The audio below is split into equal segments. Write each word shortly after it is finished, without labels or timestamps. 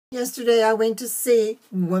Yesterday I went to see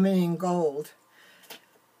Woman in Gold.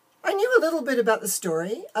 I knew a little bit about the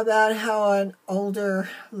story, about how an older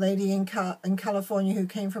lady in California who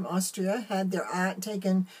came from Austria had their art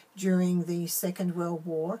taken during the Second World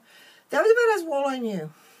War. That was about all I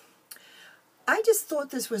knew. I just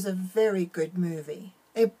thought this was a very good movie.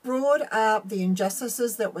 It brought up the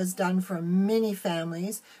injustices that was done for many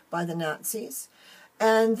families by the Nazis,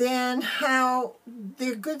 and then how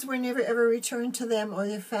their goods were never ever returned to them or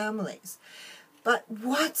their families. But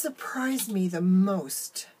what surprised me the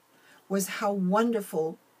most was how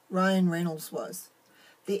wonderful Ryan.Reynolds was.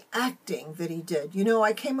 The acting that he did. You know,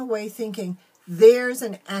 I came away thinking, there's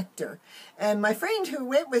an actor. And my friend who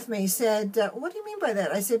went with me said, what do you mean by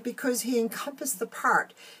that? I said, because he encompassed the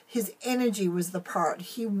part. His energy was the part.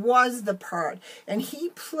 He was the part. And he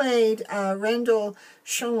played Randall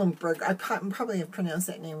Schoenberg. I probably have pronounced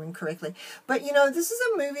that name incorrectly. But, you know, this is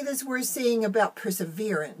a movie that's worth seeing about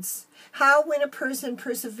perseverance. How when a person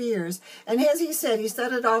perseveres, and as he said, he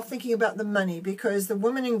started off thinking about the money, because The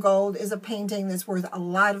Woman in Gold is a painting that's worth a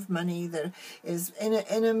lot of money, that is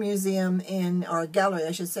in a museum or a gallery,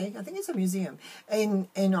 I should say. I think it's a museum in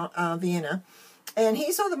Vienna. And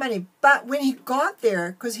he saw the money. But when he got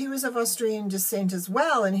there, because he was of Austrian descent as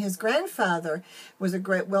well, and his grandfather was a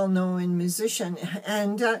great well-known musician,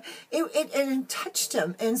 and it touched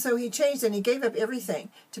him. And so he changed, and he gave up everything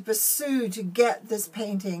to pursue, to get this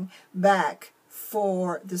painting back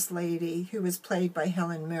for this lady who was played by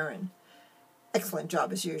Helen Mirran. Excellent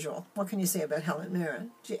job as usual. What can you say about Helen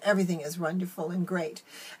Mirran? Everything is wonderful and great.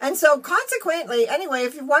 And so consequently, anyway,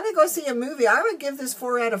 if you want to go see a movie, I would give this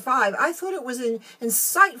 4 out of 5. I thought it was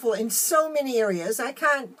insightful in so many areas. I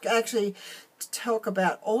can't actually talk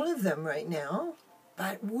about all of them right now,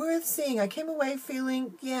 but worth seeing. I came away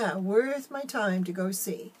feeling, yeah, worth my time to go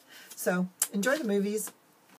see. So enjoy the movies.